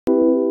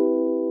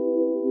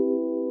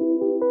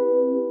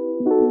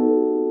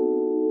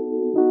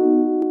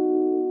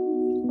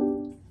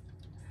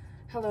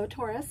Hello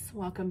Taurus,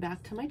 welcome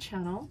back to my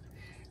channel.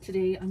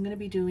 Today I'm going to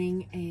be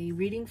doing a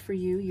reading for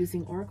you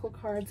using oracle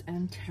cards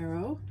and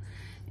tarot,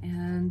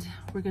 and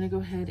we're going to go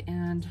ahead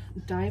and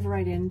dive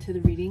right into the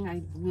reading.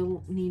 I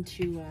will need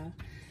to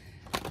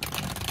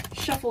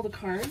shuffle the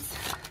cards,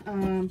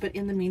 but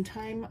in the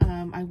meantime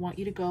I want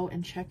you to go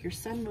and check your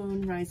sun,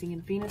 moon, rising,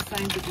 and Venus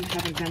signs if you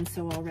haven't done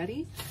so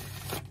already.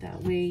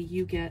 That way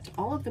you get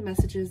all of the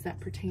messages that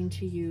pertain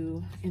to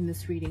you in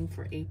this reading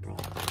for April.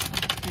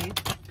 Okay.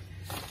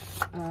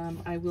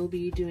 I will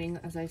be doing,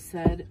 as I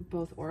said,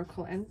 both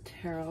oracle and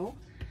tarot.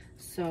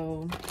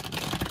 So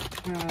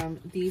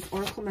these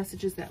oracle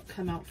messages that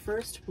come out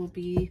first will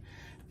be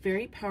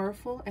very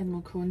powerful and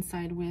will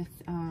coincide with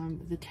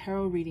the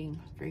tarot reading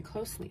very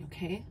closely,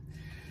 okay?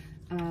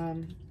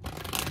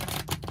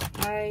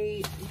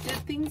 I did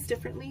things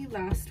differently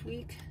last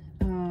week,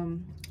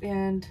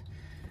 and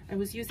I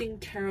was using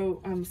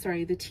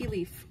the tea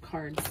leaf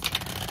cards.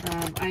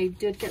 I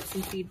did get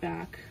some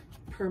feedback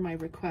per my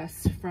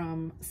request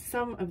from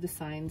some of the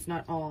signs,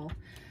 not all,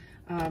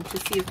 to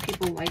see if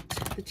people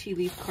liked the tea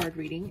leaf card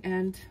reading,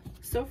 and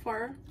so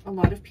far a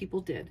lot of people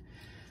did.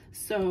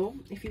 So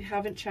if you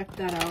haven't checked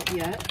that out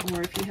yet,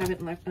 or if you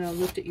haven't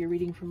looked at your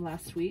reading from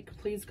last week,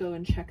 please go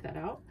and check that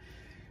out.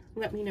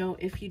 Let me know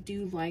if you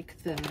do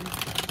like the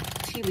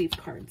tea leaf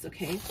cards,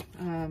 okay?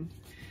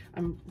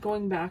 I'm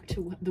going back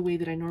to the way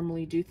that I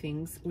normally do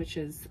things, which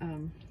is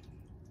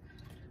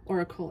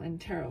oracle and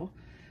tarot.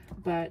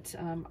 But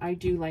I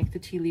do like the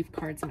tea leaf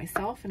cards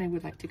myself, and I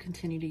would like to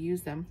continue to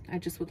use them. I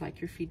just would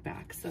like your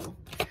feedback, so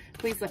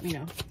please let me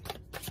know.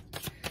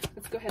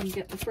 Let's go ahead and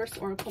get the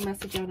first oracle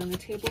message out on the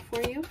table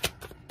for you.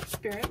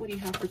 Spirit, what do you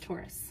have for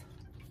Taurus?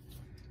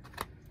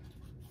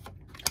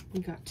 We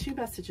got two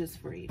messages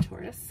for you,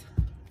 Taurus.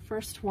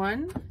 First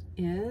one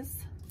is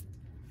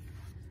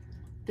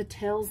the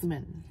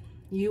Talesman.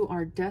 You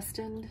are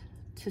destined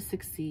to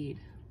succeed.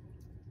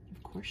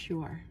 Of course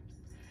you are.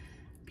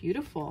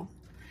 Beautiful.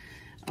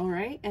 All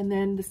right, and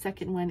then the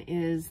second one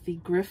is the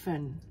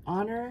Griffin,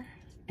 honor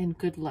and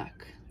good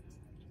luck.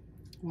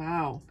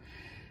 Wow,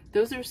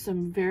 those are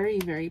some very,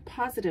 very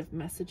positive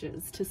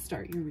messages to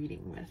start your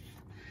reading with.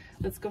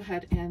 Let's go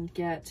ahead and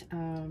get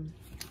an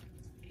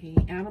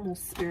animal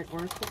spirit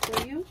oracle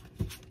for you,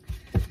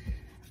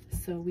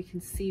 so we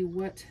can see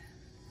what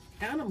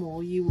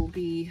animal you will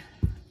be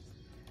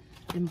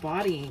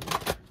embodying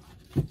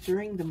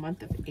during the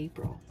month of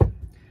April.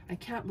 I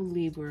can't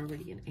believe we're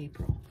already in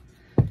April.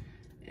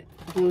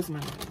 Blows my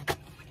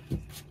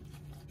mind.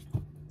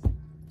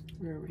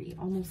 We're already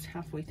almost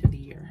halfway through the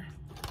year.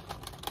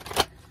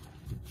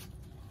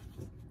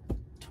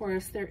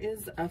 Taurus, there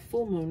is a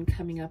full moon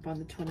coming up on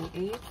the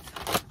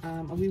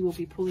 28th. We will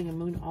be pulling a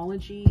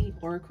Moonology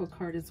oracle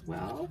card as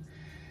well,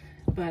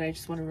 but I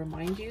just want to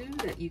remind you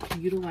that you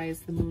can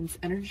utilize the moon's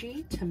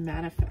energy to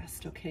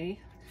manifest, okay?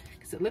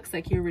 Because it looks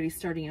like you're already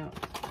starting out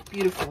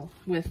beautiful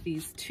with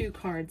these two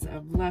cards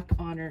of luck,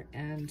 honor,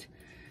 and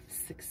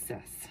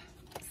success.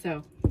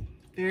 So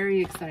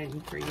very exciting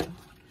for you.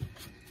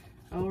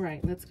 All right,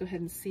 let's go ahead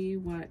and see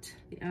what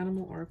the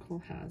animal oracle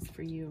has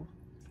for you.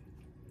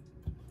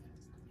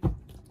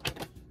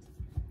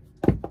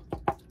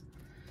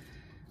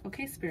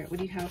 Okay, Spirit, what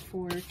do you have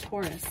for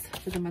Taurus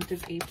for the month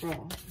of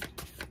April?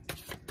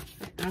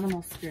 The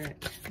animal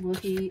spirit, will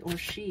he or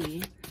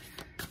she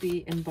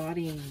be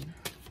embodying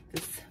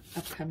this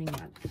upcoming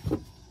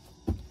month?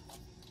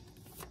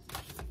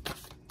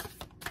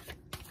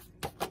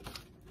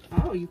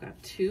 Oh, you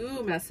got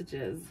two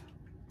messages.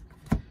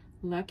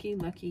 Lucky,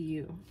 lucky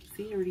you.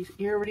 See,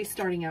 you're already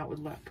starting out with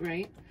luck,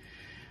 right?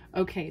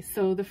 Okay,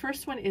 so the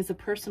first one is a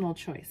personal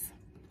choice.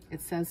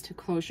 It says to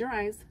close your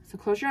eyes. So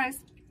close your eyes.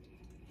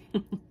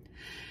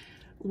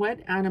 What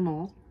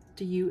animal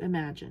do you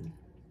imagine?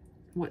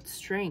 What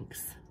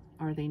strengths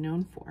are they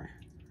known for?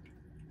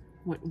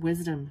 What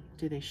wisdom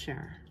do they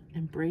share?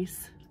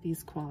 Embrace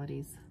these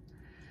qualities.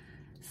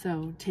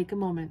 So take a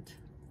moment,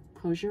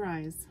 close your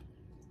eyes,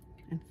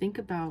 and think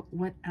about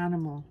what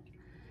animal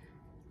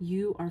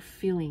you are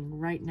feeling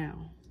right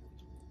now.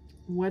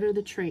 What are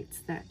the traits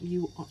that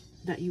you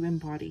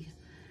embody,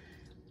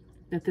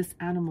 that this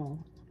animal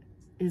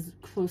is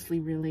closely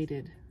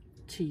related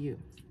to you?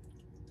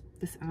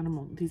 This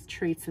animal, these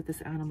traits that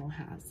this animal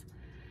has.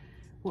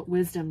 What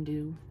wisdom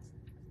do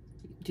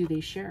they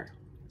share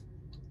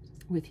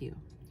with you?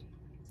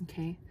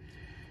 Okay,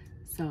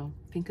 so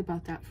think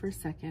about that for a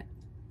second.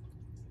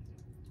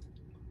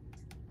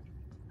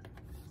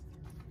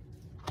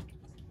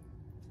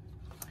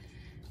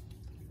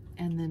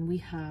 And then we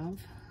have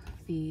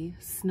the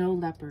snow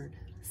leopard,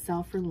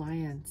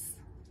 self-reliance.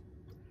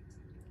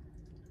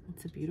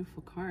 It's a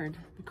beautiful card.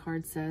 The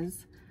card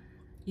says,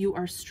 you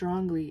are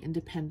strongly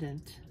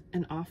independent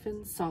and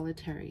often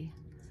solitary.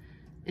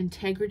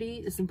 Integrity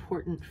is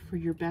important for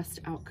your best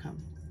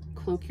outcome.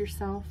 Cloak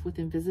yourself with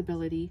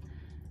invisibility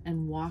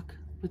and walk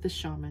with the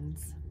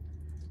shamans.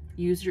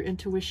 Use your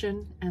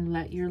intuition and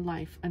let your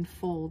life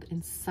unfold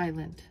in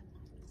silent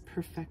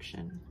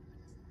perfection.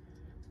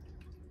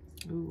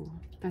 Ooh,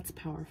 that's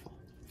powerful.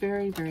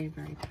 Very, very,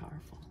 very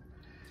powerful.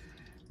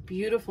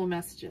 Beautiful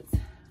messages.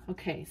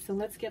 Okay, so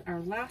let's get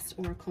our last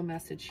oracle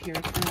message here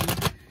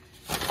from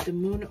the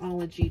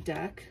Moonology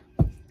deck.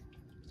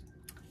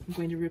 I'm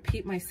going to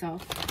repeat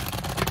myself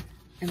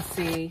and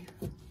say,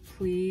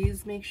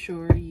 please make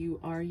sure you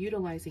are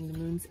utilizing the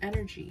moon's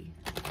energy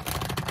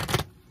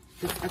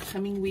this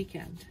upcoming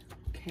weekend,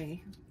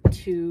 okay,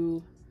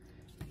 to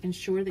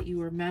ensure that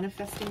you are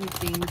manifesting the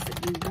things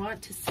that you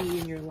want to see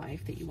in your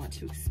life, that you want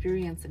to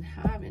experience and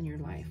have in your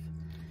life,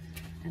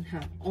 and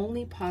have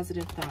only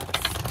positive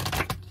thoughts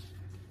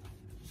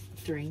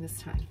during this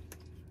time,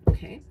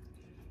 okay?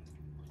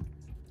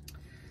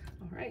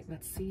 All right,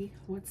 let's see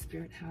what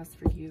Spirit has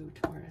for you,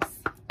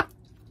 Taurus.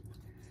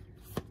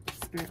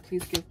 Spirit,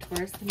 please give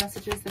Taurus the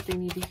messages that they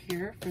need to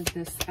hear for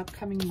this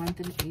upcoming month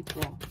in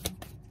April.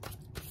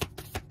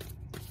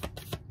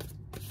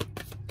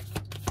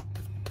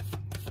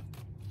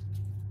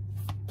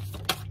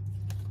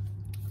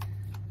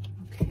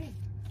 Okay,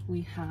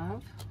 we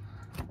have,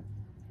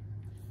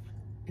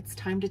 it's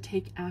time to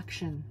take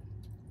action.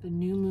 The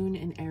new moon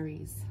in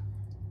Aries.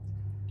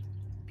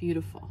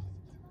 Beautiful.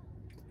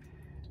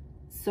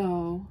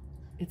 So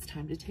it's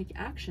time to take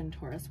action,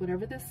 Taurus.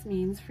 Whatever this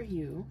means for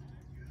you,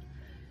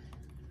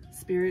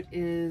 Spirit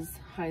is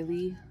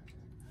highly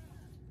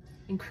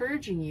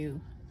encouraging you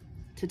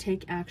to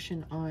take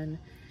action on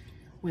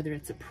whether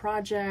it's a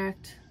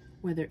project,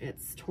 whether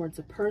it's towards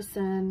a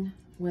person,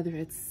 whether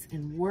it's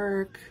in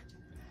work,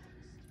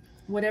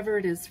 whatever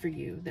it is for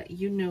you that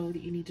you know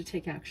that you need to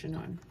take action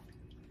on.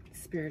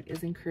 Spirit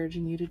is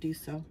encouraging you to do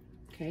so,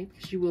 okay?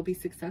 Because you will be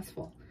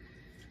successful.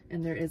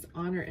 And there is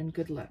honor and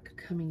good luck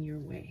coming your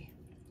way,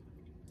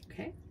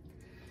 okay?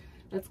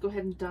 Let's go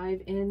ahead and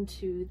dive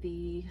into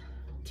the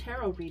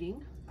tarot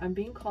reading. I'm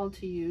being called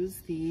to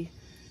use the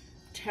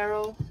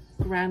Tarot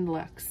Grand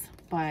Lux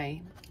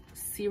by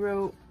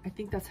Ciro, I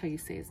think that's how you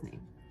say his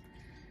name,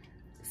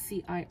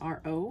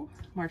 C-I-R-O,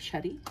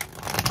 Marchetti.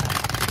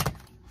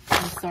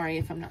 I'm sorry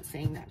if I'm not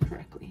saying that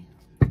correctly.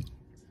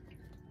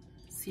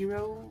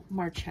 Ciro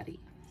Marchetti,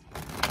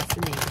 that's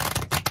the name.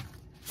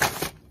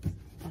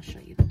 I'll show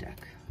you the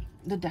deck.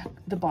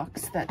 The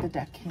box that the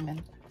deck came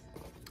in,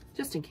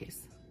 just in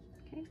case.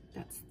 Okay,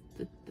 that's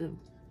the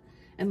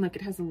and look,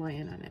 it has a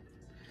lion on it.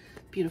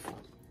 Beautiful.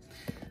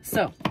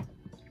 So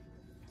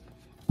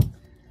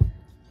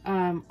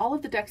all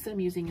of the decks that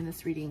I'm using in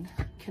this reading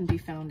can be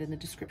found in the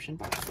description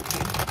box,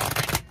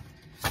 okay?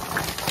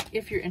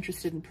 If you're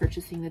interested in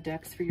purchasing the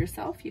decks for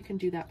yourself, you can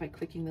do that by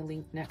clicking the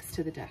link next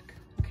to the deck,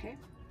 okay?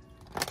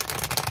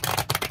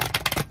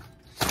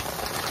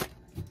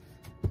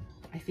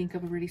 I think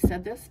I've already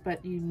said this,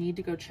 but you need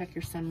to go check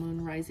your sun,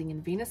 moon, rising,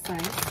 and Venus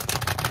signs,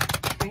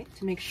 okay,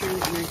 to make sure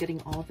that you're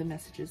getting all of the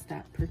messages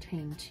that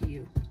pertain to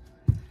you.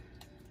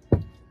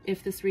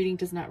 If this reading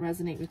does not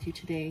resonate with you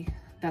today,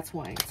 that's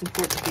why. It's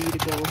important for you to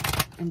go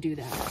and do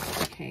that,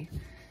 okay?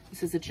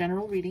 This is a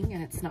general reading,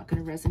 and it's not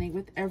going to resonate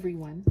with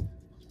everyone.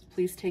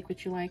 Please take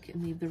what you like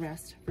and leave the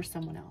rest for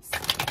someone else.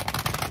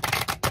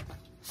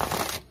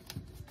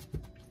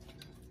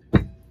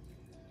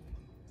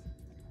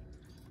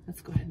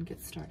 Let's go ahead and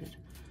get started.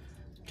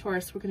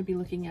 Taurus, we're going to be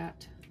looking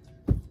at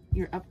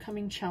your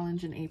upcoming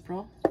challenge in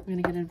April. We're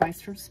going to get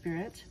advice from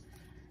Spirit,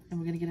 and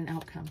we're going to get an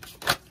outcome.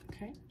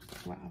 Okay?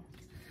 Wow.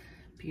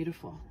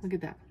 Beautiful. Look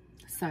at that.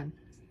 Sun.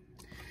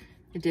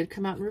 It did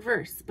come out in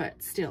reverse,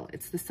 but still,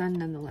 it's the sun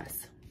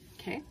nonetheless.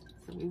 Okay?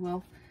 So we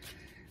will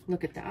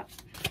look at that.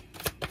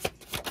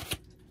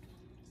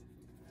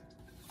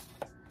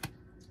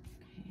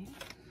 Okay.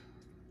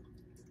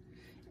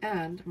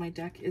 And my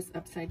deck is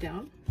upside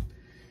down.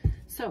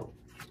 So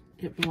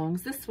it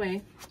belongs this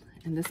way,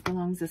 and this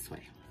belongs this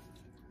way.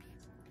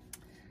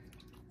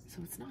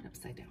 So it's not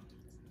upside down.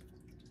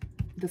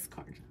 This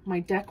card. My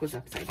deck was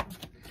upside down.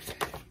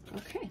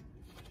 Okay.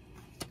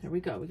 There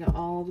we go. We got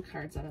all the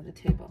cards out on the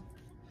table.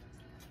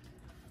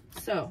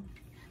 So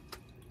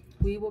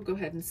we will go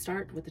ahead and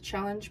start with the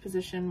challenge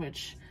position,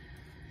 which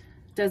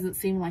doesn't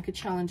seem like a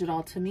challenge at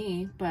all to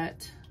me,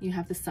 but you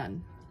have the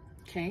sun.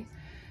 Okay.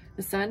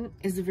 The sun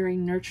is a very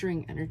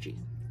nurturing energy.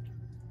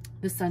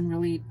 The sun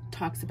really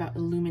talks about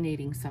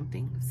illuminating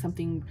something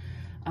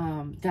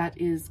that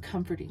is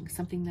comforting,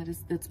 something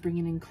that's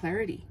bringing in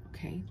clarity.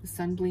 Okay, the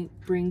sun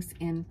brings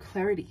in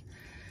clarity.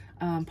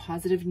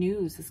 Positive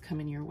news is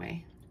coming your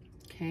way.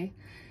 Okay,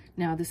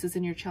 now this is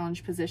in your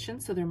challenge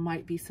position, so there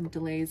might be some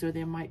delays or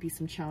there might be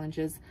some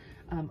challenges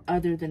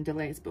other than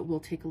delays, but we'll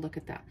take a look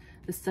at that.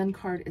 The sun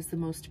card is the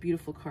most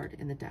beautiful card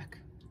in the deck.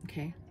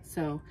 Okay,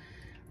 so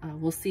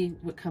we'll see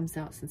what comes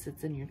out since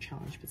it's in your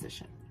challenge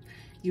position.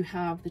 You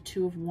have the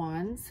Two of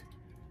Wands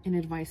in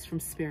advice from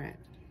Spirit,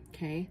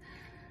 okay?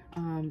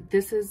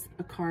 This is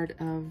a card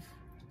of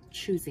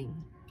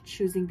choosing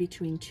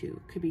between two.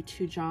 Could be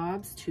two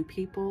jobs, two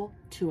people,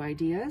 two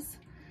ideas.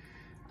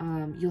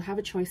 You'll have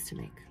a choice to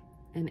make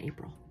in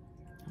April,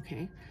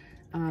 okay?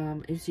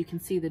 As you can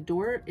see, the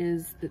door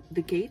is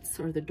the gates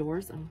or the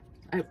doors.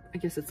 I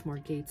guess it's more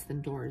gates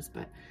than doors,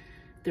 but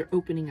they're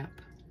opening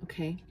up,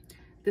 okay?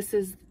 This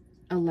is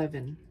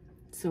 11,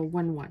 so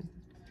 1-1.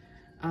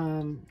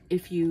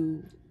 If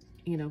you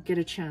get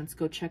a chance,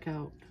 go check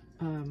out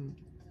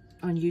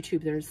on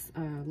YouTube, there's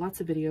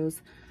lots of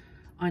videos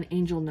on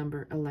angel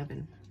number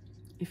 11.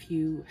 If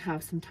you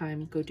have some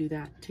time, go do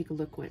that. Take a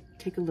look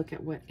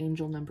at what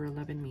angel number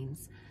 11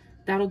 means.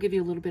 That'll give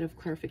you a little bit of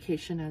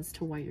clarification as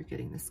to why you're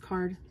getting this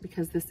card,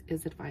 because this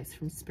is advice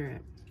from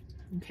Spirit.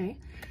 Okay,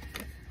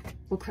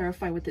 we'll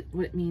clarify what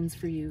it means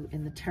for you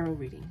in the tarot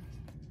reading.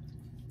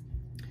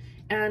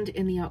 And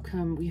in the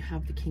outcome, we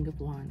have the King of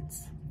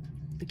Wands.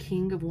 The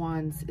King of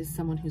Wands is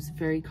someone who's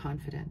very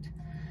confident.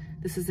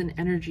 This is an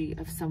energy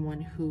of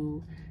someone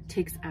who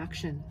takes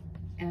action,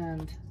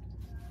 and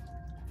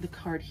the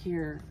card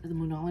here, the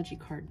Moonology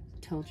card,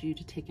 tells you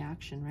to take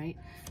action, right?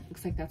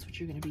 Looks like that's what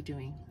you're going to be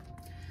doing.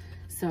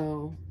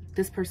 So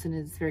this person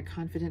is very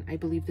confident. I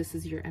believe this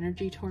is your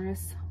energy,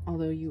 Taurus.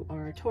 Although you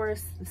are a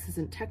Taurus, this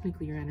isn't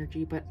technically your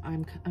energy, but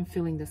I'm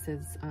feeling this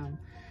as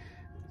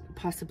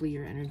possibly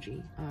your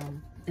energy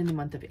in the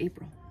month of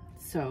April.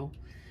 So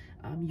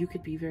you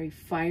could be very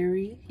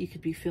fiery. You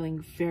could be feeling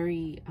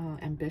very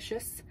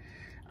ambitious,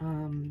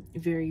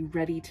 very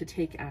ready to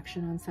take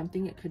action on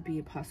something. It could be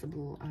a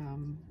possible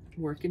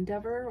work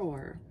endeavor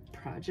or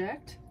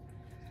project.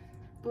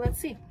 But let's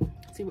see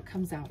what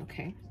comes out,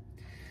 okay?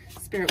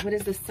 Spirit, what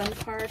is the Sun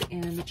card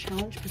and the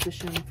challenge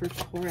position for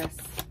Taurus?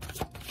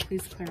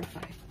 Please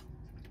clarify.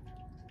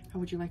 How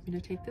would you like me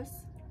to take this?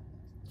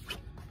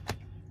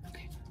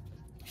 Okay.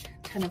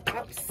 10 of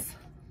Cups.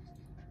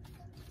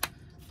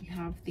 We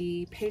have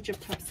the Page of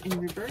Cups in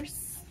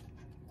reverse.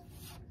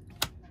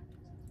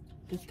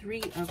 The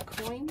 3 of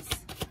Coins.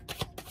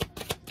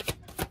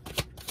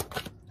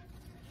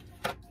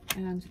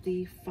 And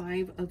the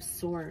 5 of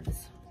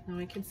Swords. Now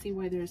I can see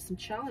why there's some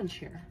challenge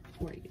here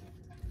for you.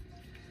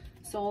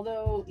 So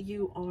although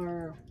you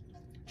are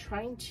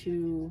trying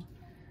to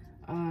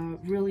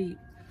really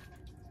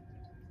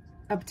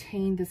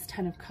obtain this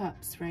 10 of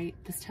Cups, right?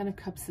 This 10 of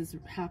Cups is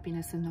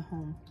happiness in the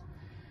home.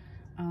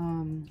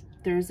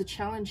 There is a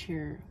challenge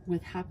here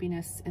with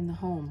happiness in the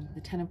home.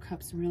 The 10 of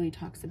Cups really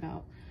talks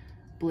about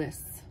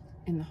bliss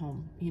in the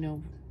home. You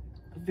know,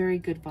 very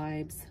good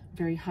vibes,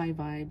 very high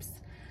vibes.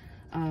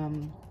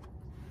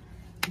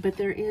 But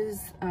there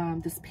is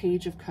this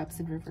Page of Cups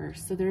in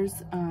reverse. So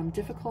there's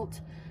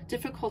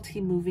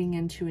difficulty moving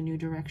into a new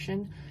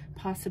direction,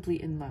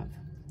 possibly in love,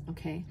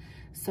 okay?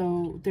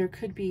 So there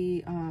could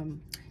be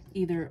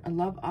either a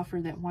love offer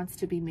that wants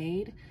to be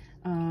made,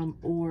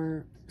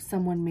 or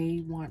someone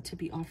may want to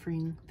be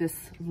offering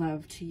this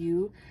love to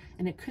you,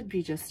 and it could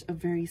be just a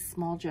very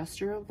small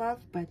gesture of love,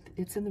 but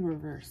it's in the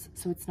reverse,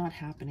 so it's not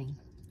happening,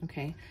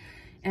 okay?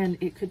 And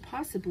it could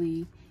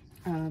possibly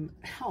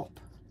help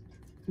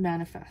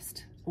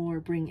manifest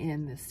or bring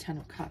in this 10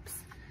 of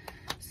Cups.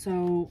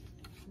 So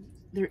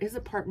there is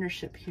a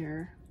partnership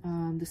here.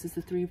 This is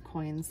the 3 of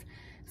Coins.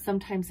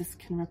 Sometimes this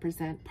can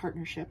represent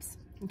partnerships,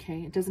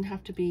 okay? It doesn't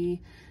have to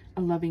be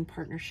a loving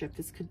partnership.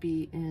 This could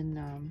be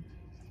in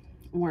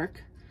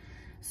work.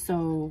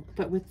 So,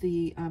 but with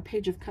the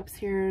Page of Cups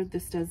here,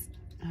 this does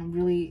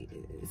really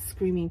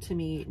screaming to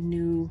me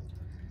new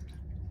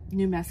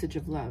message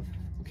of love.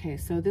 Okay,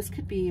 so this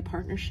could be a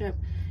partnership.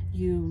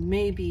 You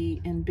may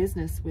be in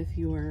business with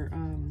your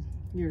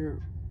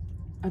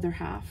other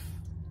half,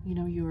 you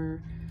know,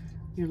 your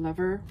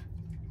lover,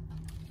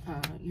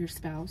 your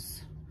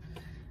spouse.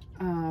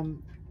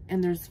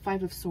 And there's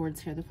 5 of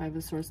Swords here. The 5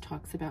 of Swords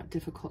talks about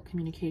difficult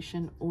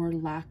communication or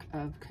lack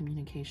of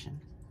communication.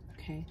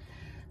 Okay,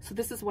 so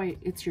this is why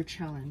it's your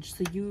challenge.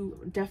 So you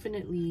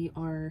definitely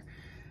are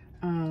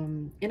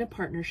in a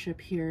partnership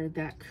here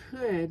that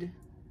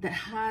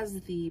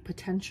has the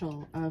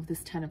potential of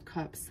this 10 of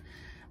Cups.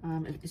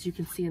 As you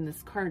can see in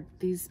this card,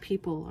 these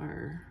people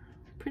are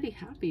pretty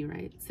happy,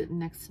 right? Sitting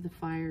next to the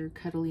fire,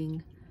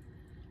 cuddling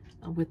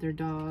with their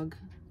dog,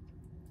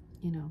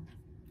 you know.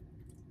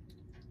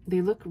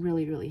 They look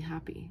really, really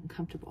happy and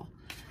comfortable.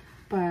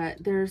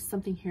 But there's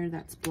something here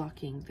that's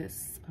blocking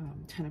this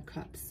 10 of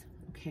Cups,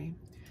 okay?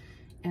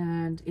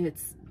 And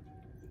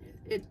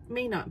it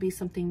may not be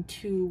something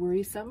too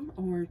worrisome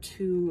or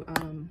too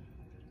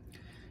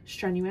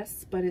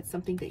strenuous, but it's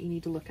something that you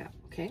need to look at,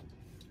 okay?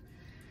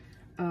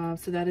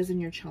 So that is in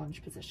your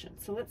challenge position.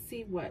 So let's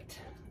see what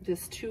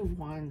this 2 of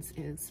Wands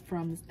is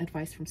from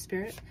advice from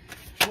Spirit.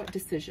 What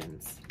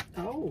decisions?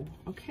 Oh,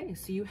 okay.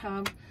 So you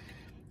have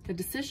a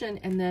decision,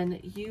 and then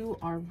you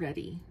are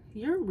ready.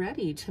 You're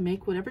ready to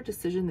make whatever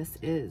decision this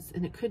is,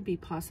 and it could be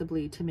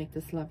possibly to make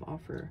this love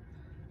offer,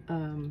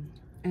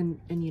 and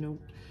you know,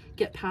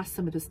 get past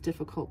some of this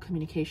difficult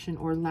communication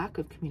or lack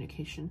of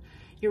communication.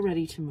 You're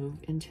ready to move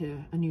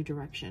into a new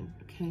direction.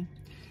 Okay,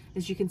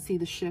 as you can see,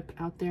 the ship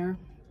out there,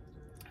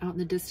 out in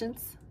the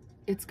distance,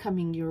 it's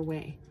coming your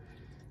way.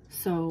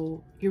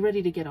 So you're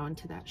ready to get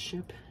onto that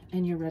ship,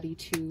 and you're ready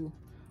to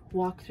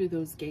walk through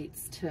those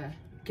gates to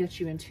get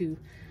you into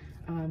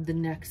the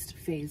next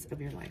phase of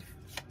your life.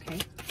 Okay,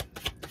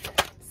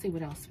 let's see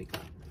what else we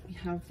got. We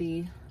have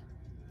the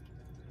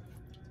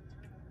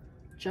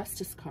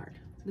Justice card.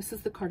 This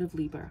is the card of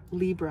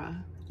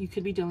Libra. You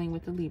could be dealing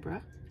with a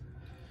Libra,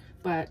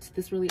 but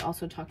this really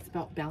also talks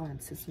about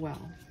balance as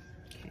well.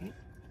 Okay.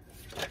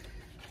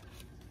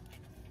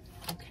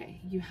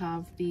 Okay, you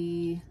have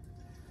the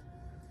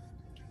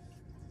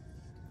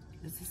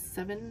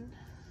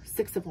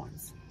Six of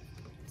Wands.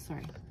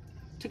 Sorry.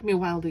 Took me a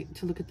while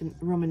to look at the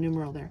Roman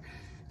numeral there.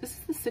 This is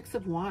the Six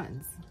of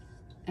Wands,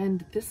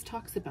 and this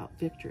talks about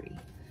victory.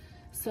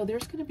 So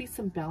there's going to be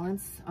some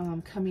balance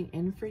coming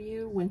in for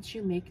you once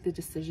you make the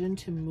decision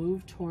to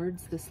move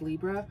towards this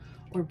Libra,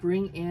 or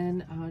bring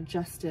in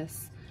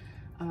justice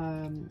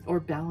or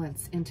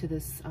balance into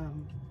this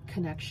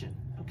connection,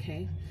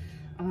 okay?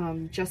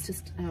 The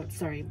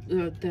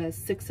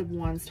Six of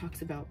Wands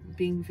talks about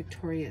being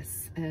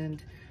victorious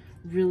and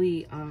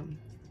really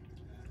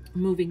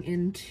moving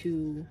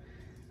into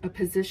a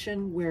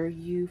position where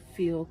you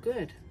feel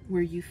good,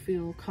 where you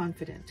feel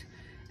confident,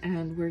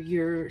 and where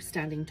you're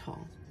standing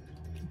tall.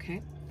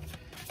 Okay.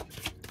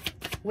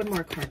 One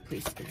more card,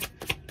 please, Spirit.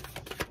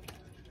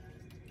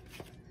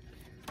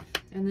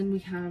 And then we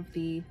have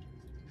the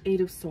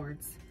Eight of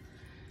Swords.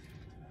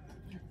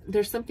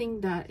 There's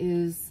something that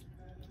is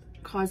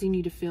causing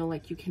you to feel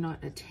like you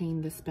cannot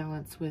attain this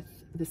balance with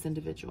this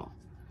individual.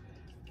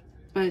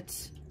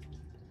 But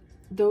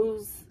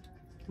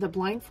the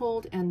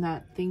blindfold and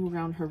that thing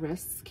around her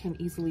wrists can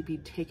easily be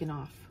taken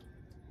off.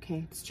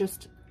 Okay, it's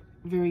just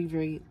very,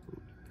 very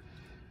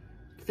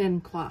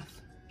thin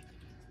cloth.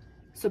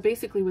 So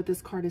basically what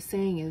this card is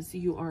saying is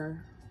you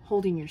are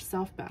holding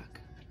yourself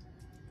back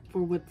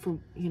for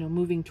you know,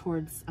 moving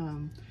towards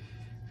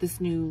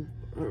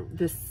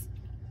this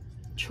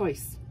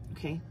choice,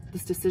 okay,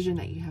 this decision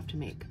that you have to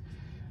make.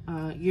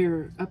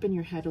 You're up in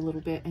your head a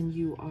little bit and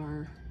you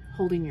are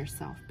holding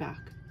yourself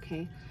back,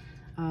 okay?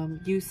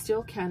 You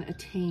still can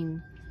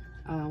attain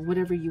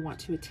whatever you want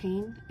to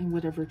attain, and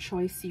whatever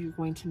choice you're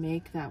going to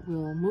make that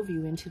will move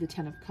you into the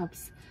Ten of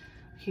Cups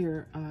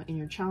here in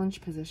your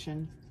challenge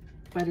position,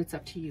 but it's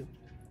up to you,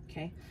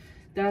 okay?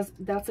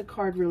 That's a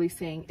card really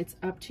saying it's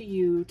up to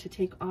you to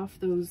take off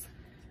those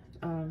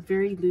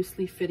very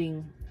loosely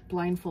fitting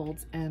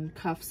blindfolds and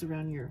cuffs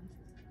around your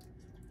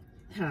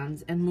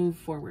hands and move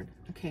forward,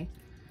 okay?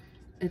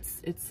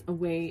 It's a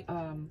way,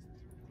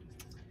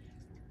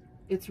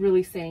 it's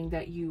really saying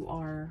that you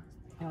are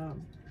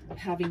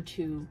having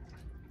to,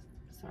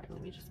 sorry,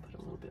 let me just put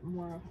a little bit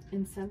more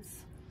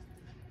incense.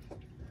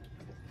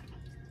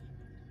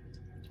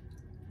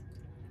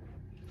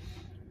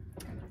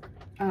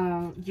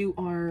 You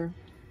are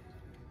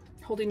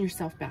holding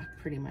yourself back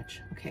pretty much,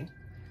 okay?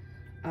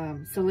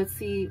 So let's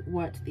see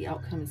what the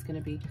outcome is going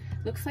to be.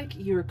 Looks like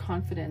your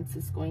confidence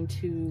is going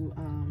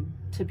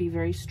to be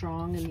very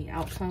strong in the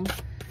outcome,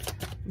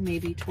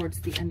 maybe towards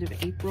the end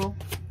of April,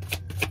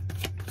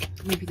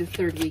 maybe the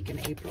 3rd week in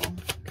April,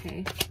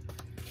 okay?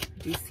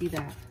 I do see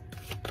that.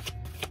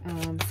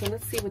 So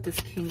let's see what this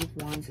King of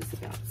Wands is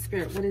about.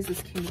 Spirit, what is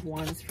this King of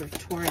Wands for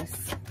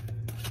Taurus?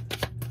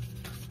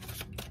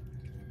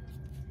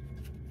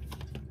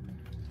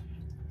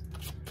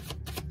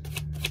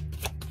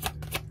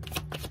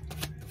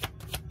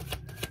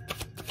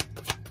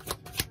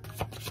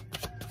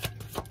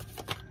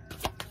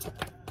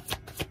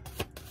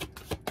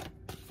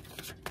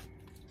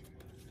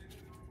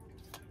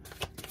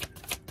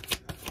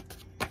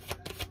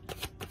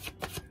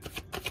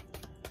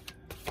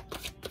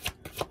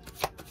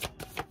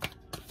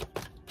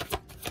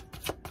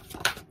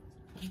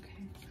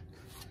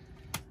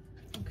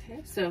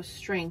 So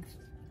strength.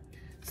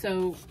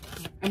 So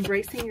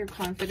embracing your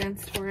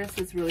confidence, Taurus,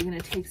 is really going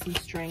to take some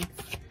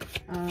strength.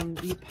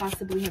 You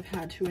possibly have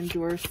had to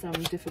endure some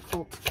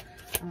difficult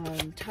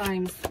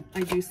times.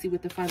 I do see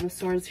with the Five of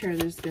Swords here,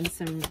 there's been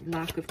some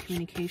lack of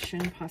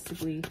communication,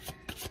 possibly,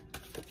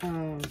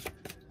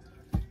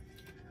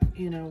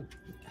 you know,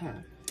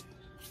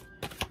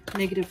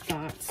 negative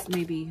thoughts,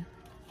 maybe.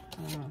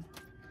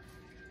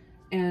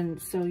 And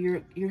so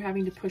you're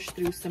having to push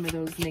through some of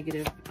those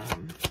negative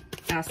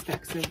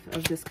aspects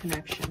of this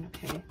connection,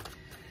 okay?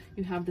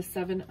 You have the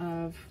Seven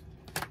of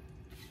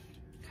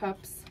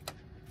Cups,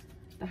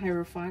 the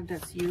Hierophant,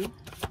 that's you.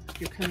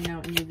 You're coming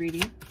out in your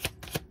reading.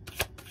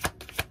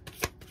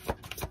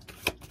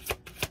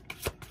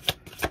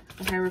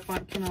 The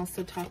Hierophant can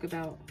also talk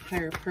about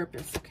higher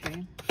purpose,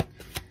 okay?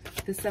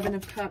 The Seven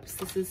of Cups,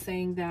 this is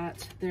saying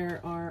that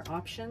there are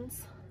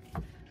options,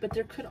 but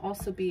there could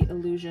also be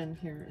illusion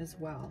here as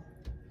well.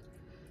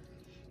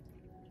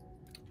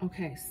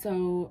 Okay,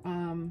 so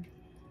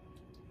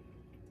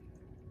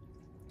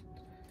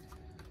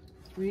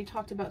we already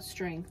talked about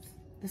strength.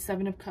 The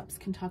Seven of Cups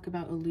can talk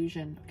about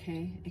illusion,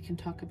 okay? It can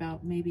talk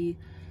about maybe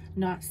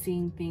not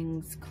seeing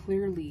things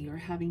clearly or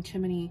having too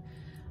many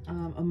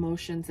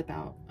emotions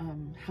about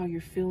how you're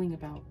feeling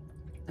about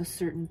a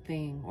certain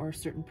thing or a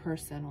certain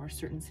person or a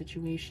certain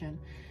situation.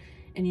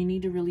 And you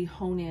need to really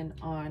hone in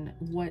on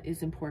what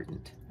is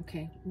important,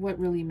 okay? What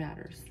really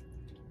matters,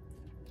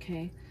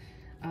 okay?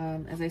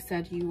 As I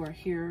said, you are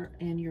here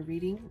in your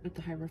reading with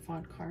the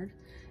Hierophant card,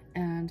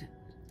 and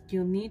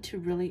you'll need to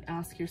really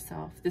ask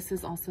yourself, this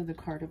is also the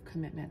card of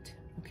commitment,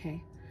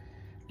 okay?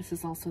 This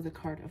is also the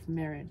card of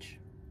marriage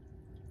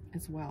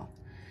as well.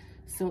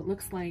 So it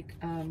looks like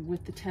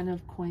with the Ten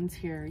of Coins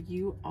here,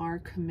 you are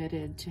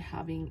committed to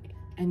having,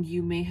 and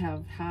you may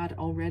have had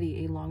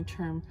already a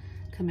long-term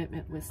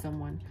commitment with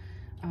someone.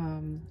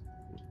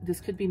 this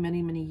could be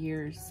many, many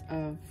years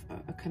of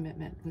a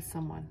commitment with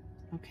someone,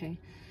 okay?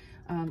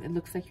 It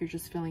looks like you're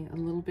just feeling a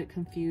little bit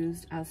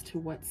confused as to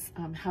what's,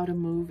 how to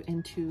move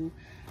into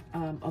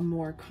a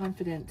more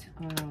confident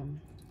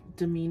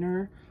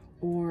demeanor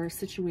or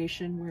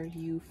situation where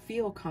you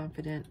feel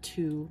confident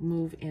to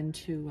move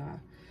into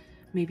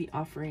maybe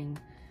offering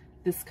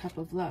this cup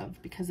of love,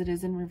 because it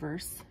is in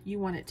reverse. You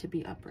want it to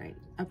be upright.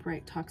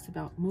 Upright talks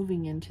about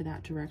moving into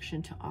that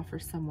direction to offer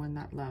someone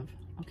that love,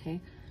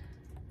 okay?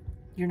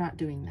 You're not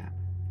doing that.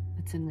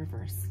 It's in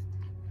reverse,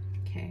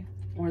 okay?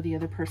 Or the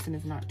other person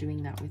is not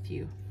doing that with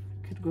you.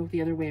 Could go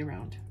the other way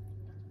around,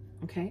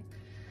 okay?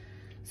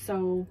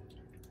 So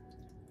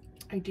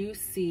I do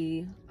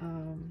see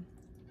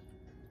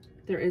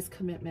there is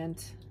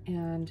commitment,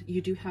 and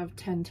you do have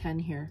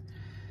 10-10 here.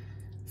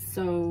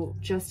 So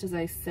just as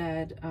I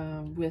said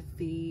with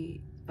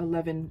the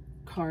 11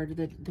 card,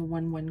 the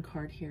 1-1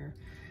 card here,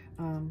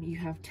 you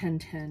have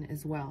 10-10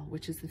 as well,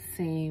 which is the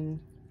same,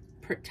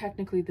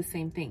 technically the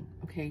same thing,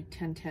 okay?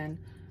 10-10,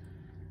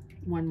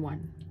 1-1,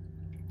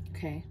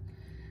 okay?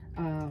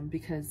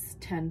 Because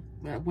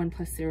 1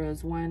 plus 0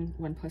 is 1,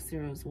 1 plus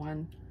 0 is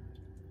 1,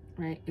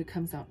 right? It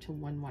comes out to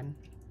 1-1,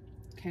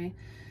 okay?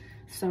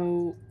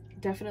 So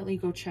definitely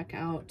go check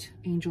out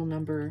angel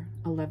number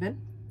 11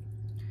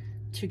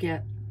 to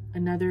get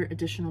another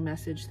additional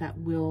message that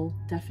will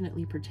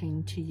definitely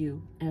pertain to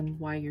you and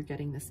why you're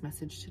getting this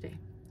message today,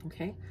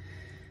 okay?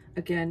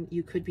 Again,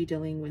 you could be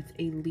dealing with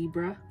a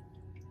Libra,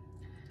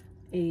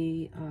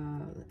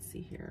 let's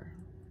see here.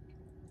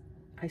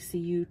 I see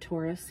you,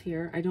 Taurus,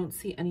 here. I don't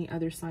see any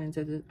other signs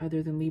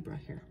other than Libra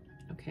here,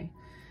 okay?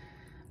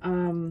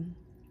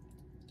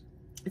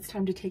 It's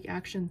time to take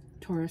action,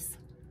 Taurus.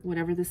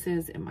 Whatever this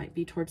is, it might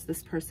be towards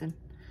this person.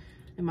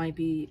 It might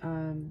be,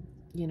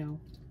 you know,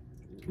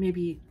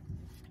 maybe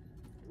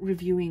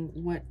reviewing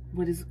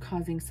what is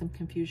causing some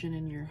confusion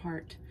in your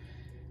heart,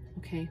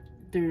 okay?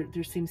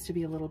 There seems to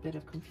be a little bit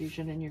of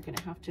confusion, and you're going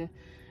to have to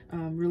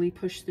really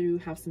push through,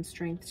 have some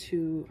strength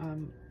to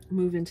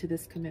move into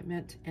this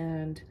commitment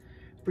and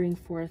bring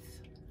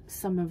forth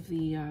some of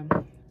the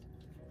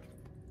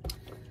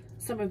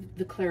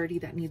clarity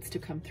that needs to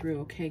come through,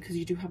 okay? Because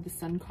you do have the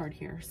Sun card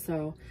here,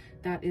 so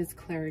that is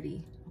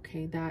clarity,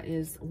 okay? That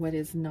is what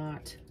is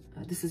not,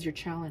 this is your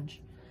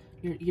challenge.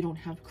 You don't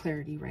have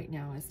clarity right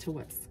now as to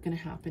what's going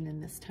to happen in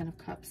this 10 of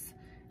Cups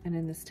and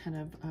in this 10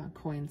 of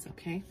Coins,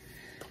 okay?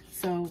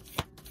 So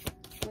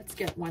let's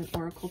get one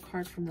oracle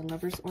card from the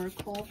Lover's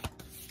Oracle.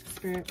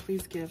 Spirit,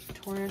 please give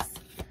Taurus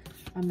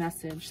a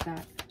message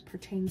that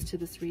pertains to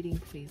this reading,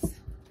 please.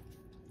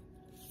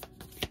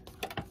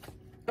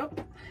 Oh,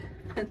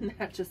 and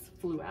that just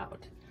flew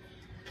out.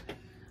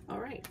 All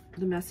right,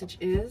 the message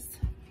is,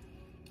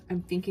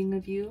 I'm thinking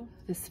of you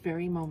this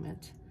very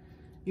moment.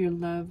 Your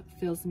love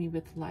fills me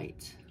with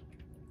light.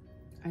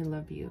 I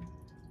love you.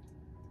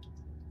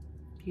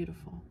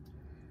 Beautiful.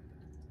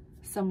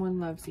 Someone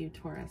loves you,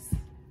 Taurus.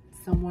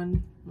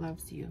 Someone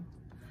loves you.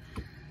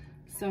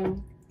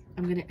 So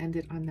I'm going to end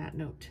it on that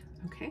note,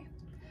 okay?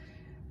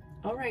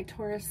 All right,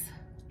 Taurus,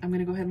 I'm going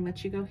to go ahead and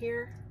let you go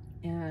here,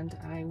 and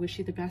I wish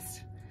you the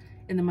best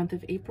in the month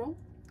of April.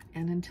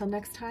 And until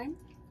next time,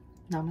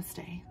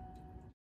 namaste.